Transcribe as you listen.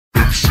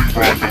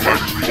Brian the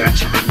Light is the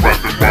ultimate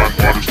rap and rhyme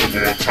artist of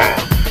all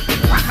time.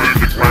 Who remain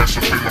the grand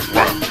supreme of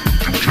rap,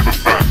 due to the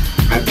fact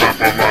no rap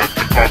online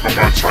can conquer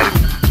my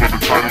title. For the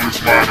title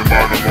is mine and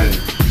mine alone.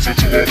 So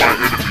to all my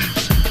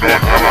enemies,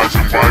 non-allies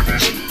and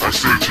rivals, I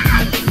say to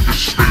you,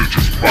 this stage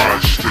is my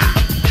stage.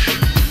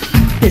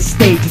 This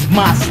stage is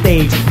my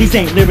stage. These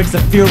ain't lyrics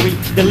of fury,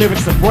 the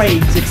lyrics of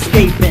rage.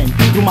 Escaping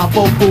through my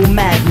vocal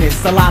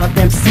madness. A lot of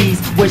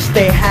MCs wish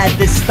they had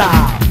this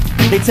style.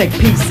 They take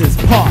pieces,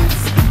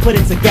 parts, put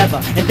it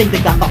together and think they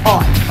got the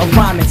art of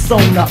rhyming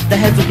sewn up. The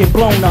heads will get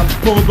blown up.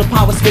 Pull the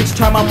power switch,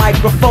 turn my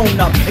microphone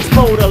up.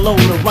 Explode a load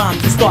of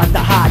rhymes to start to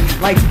hide.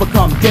 Lights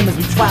become dim as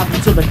we travel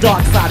to the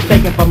dark side,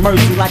 begging for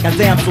mercy like a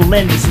damsel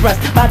in distress.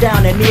 Bow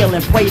down and kneel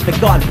and pray that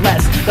God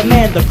bless the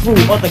man, the crew,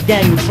 or the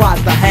gang who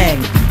tries to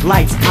hang.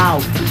 Lights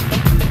out.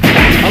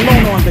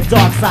 Alone on the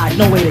dark side,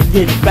 no way to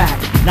get back.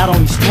 Not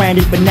only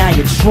stranded, but now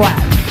you're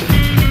trapped.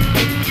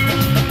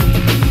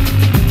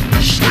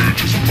 The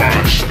stage is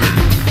my stage.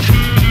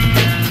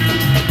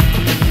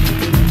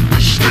 The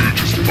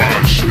stage is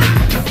my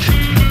stage.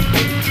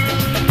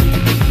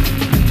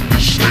 The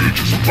stage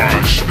is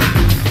my stage.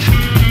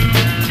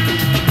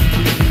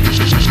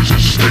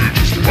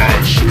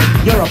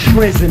 You're a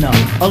prisoner,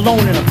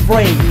 alone and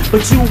afraid,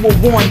 but you were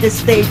warned this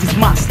stage is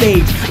my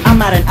stage. I'm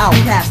not an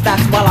outcast,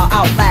 that's why I'll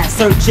outlast.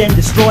 Search and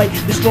destroy,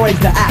 destroys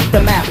the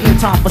aftermath. No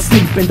time for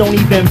sleeping, don't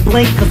even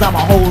blink, cause I'm a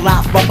whole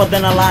lot rougher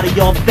than a lot of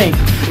y'all think.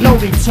 No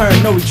return,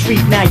 no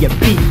retreat, now you're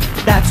beat.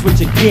 That's what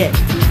you get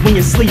when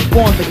you sleep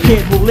on the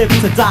kid who lives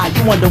to die.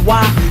 You wonder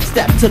why?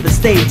 Step to the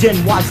stage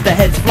and watch the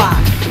heads fly.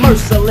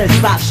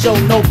 Merciless, I show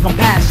no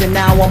compassion.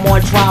 Now I'm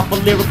on trial for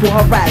lyrical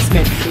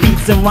harassment.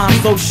 Beats and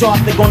rhymes so sharp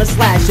they're gonna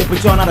slash it.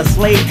 But you're not a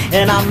slave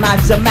and I'm not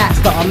your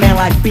master. A man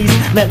like Beast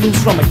let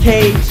loose from a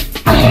cage.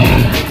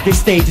 This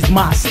stage is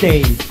my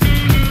stage.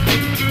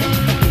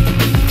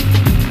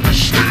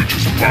 This stage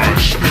is my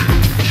stage.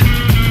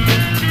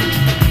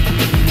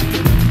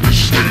 This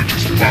stage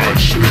is my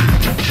stage.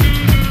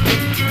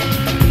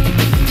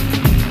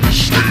 This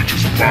stage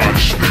is my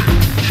stage.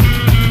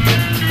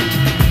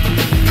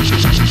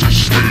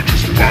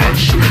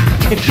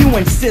 If you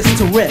insist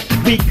to rip,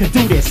 we could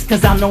do this,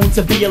 cause I'm known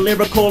to be a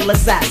lyrical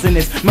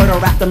assassinist. Murder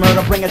after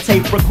murder, bring a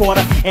tape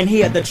recorder and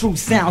hear the true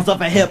sounds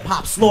of a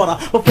hip-hop slaughter.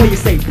 Before you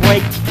say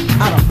break,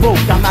 I done broke,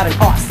 I'm not an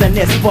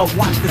arsonist, but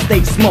watch the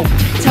stage smoke.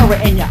 Terror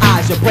in your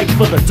eyes, you break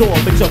for the door,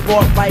 but you're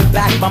brought right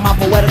back by my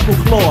poetical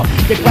claw.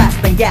 You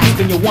grasp and gasp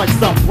and you want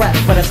some breath,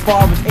 but as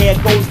far as air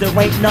goes, there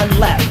ain't none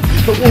left.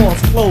 The walls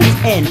close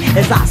in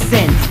as I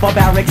send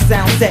barbaric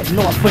sound set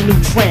north for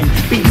new trend.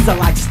 Beats are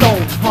like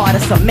stone, hard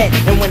as cement,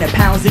 and when it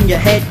pounds in your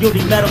head, you'll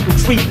need medical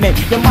treatment.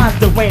 Your mind's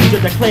deranged,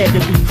 you're declared to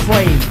be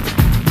craved.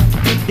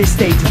 This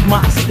stage is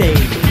my stage.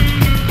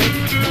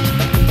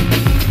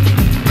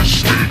 This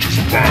stage is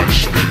my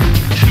stage.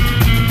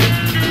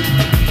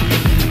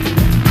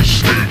 This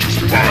stage is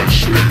my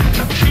stage.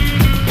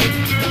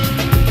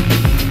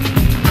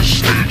 This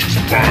stage is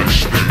my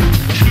stage.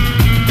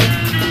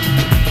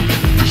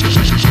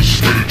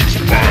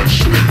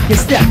 You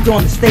stepped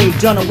on the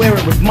stage unaware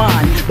it was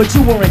mine, but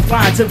you were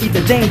inclined to read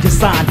the danger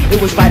sign. It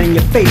was right in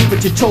your face,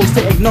 but you chose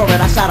to ignore it.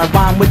 I shot a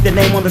rhyme with the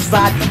name on the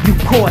side. You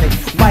caught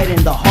it right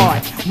in the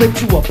heart, ripped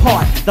you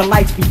apart. The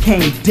lights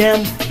became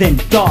dim,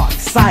 then dark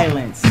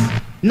silence.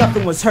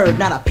 Nothing was heard,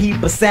 not a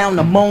peep, a sound,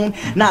 a moan,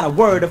 not a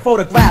word. A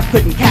photograph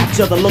couldn't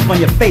capture the look on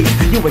your face.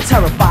 You were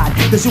terrified,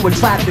 cause you were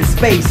trapped in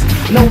space.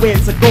 Nowhere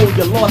to go,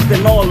 you're lost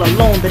and all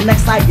alone. The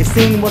next sight you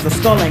seen was a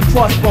skull and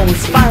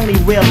crossbones. Finally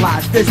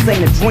realized this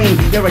ain't a dream.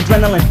 Your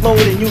adrenaline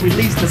flowed and you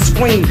released the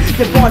scream.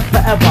 You're gone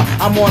forever,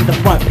 I'm on the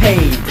front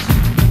page.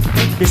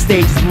 This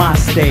stage is my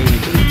stage.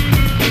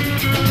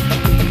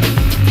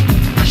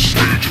 This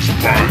stage is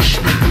my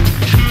stage.